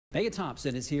Megan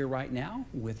Thompson is here right now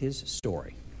with his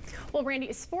story. Well,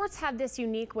 Randy, sports have this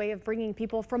unique way of bringing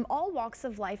people from all walks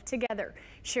of life together.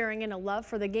 Sharing in a love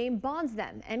for the game bonds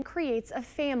them and creates a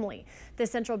family. The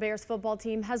Central Bears football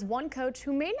team has one coach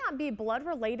who may not be blood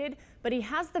related, but he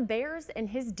has the Bears in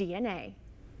his DNA.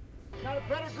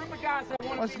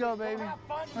 Let's go, baby.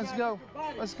 Let's go.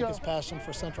 Let's go. His passion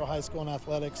for Central High School and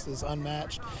athletics is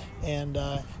unmatched, and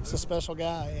he's a special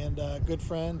guy and a good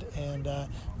friend, and we're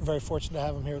very fortunate to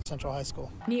have him here at Central High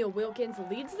School. Neil Wilkins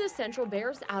leads the Central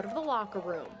Bears out of the locker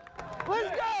room. Let's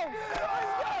go! Let's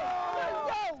go!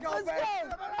 Let's go! Let's go!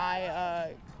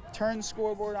 I turn the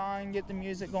scoreboard on, get the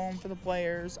music going for the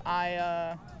players.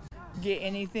 I get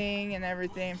anything and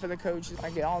everything for the coaches. I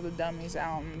get all the dummies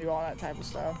out and do all that type of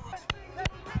stuff.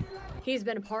 He's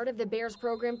been a part of the Bears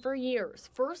program for years,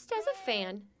 first as a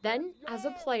fan, then as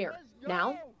a player,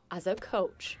 now as a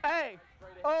coach. Hey,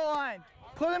 O-line,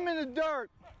 put him in the dirt.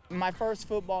 My first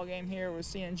football game here was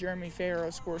seeing Jeremy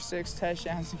Farrow score 6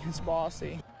 touchdowns against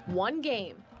Bossy. One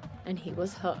game, and he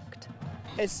was hooked.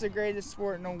 It's the greatest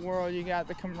sport in the world. You got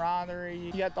the camaraderie,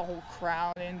 you got the whole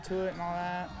crowd into it and all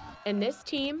that. And this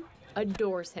team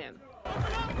adores him.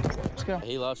 Let's go.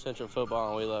 He loves Central football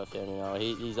and we love him. You know,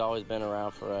 he's always been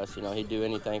around for us. You know, he'd do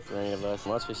anything for any of us.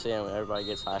 Once we see him, everybody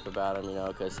gets hype about him. You know,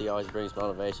 because he always brings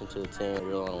motivation to the team.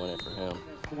 We really want to win it for him.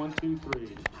 1, 2,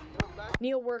 3.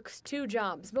 Neil works 2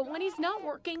 jobs, but when he's not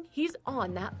working, he's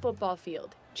on that football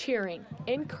field, cheering,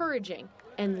 encouraging,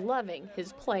 and loving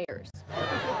his players.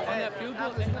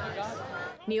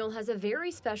 Neil has a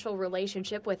very special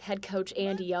relationship with head coach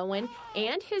Andy Owen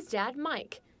and his dad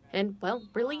Mike, and, well,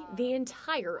 really the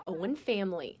entire Owen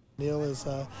family. Neil is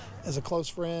a close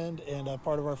friend and a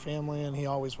part of our family, and he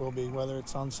always will be, whether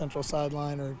it's on Central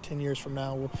sideline or 10 years from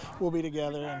now. We'll be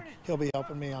together, and he'll be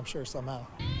helping me, I'm sure, somehow.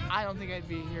 I don't think I'd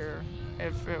be here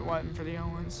if it wasn't for the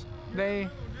Owens. They're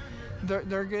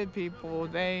good people.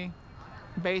 They've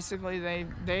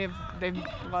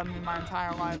loved me my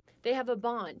entire life. They have a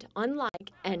bond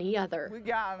unlike any other. We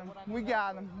got them. We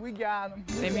got them. We got them.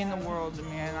 They mean the world to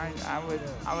me, and I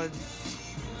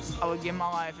would give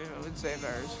my life if it would save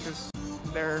theirs, because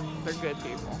they're good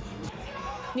people.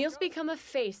 Neil's become a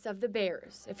face of the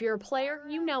Bears. If you're a player,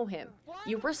 you know him,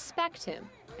 you respect him,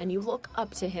 and you look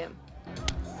up to him.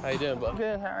 How you doing, bud?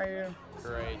 Good. How are you?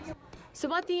 Great.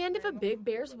 So at the end of a big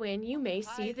Bears win, you may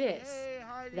see this.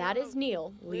 That is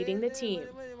Neil leading the team,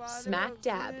 smack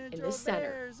dab in the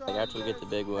center. After we get the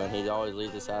big one, he always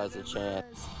leads us out as a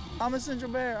chance. I'm a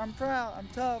Central Bear. I'm proud. I'm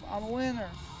tough. I'm a winner.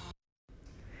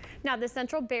 Now, the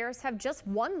Central Bears have just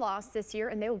 1 loss this year,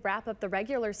 and they will wrap up the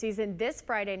regular season this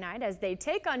Friday night as they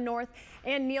take on North.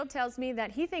 And Neil tells me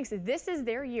that he thinks this is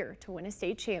their year to win a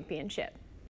state championship.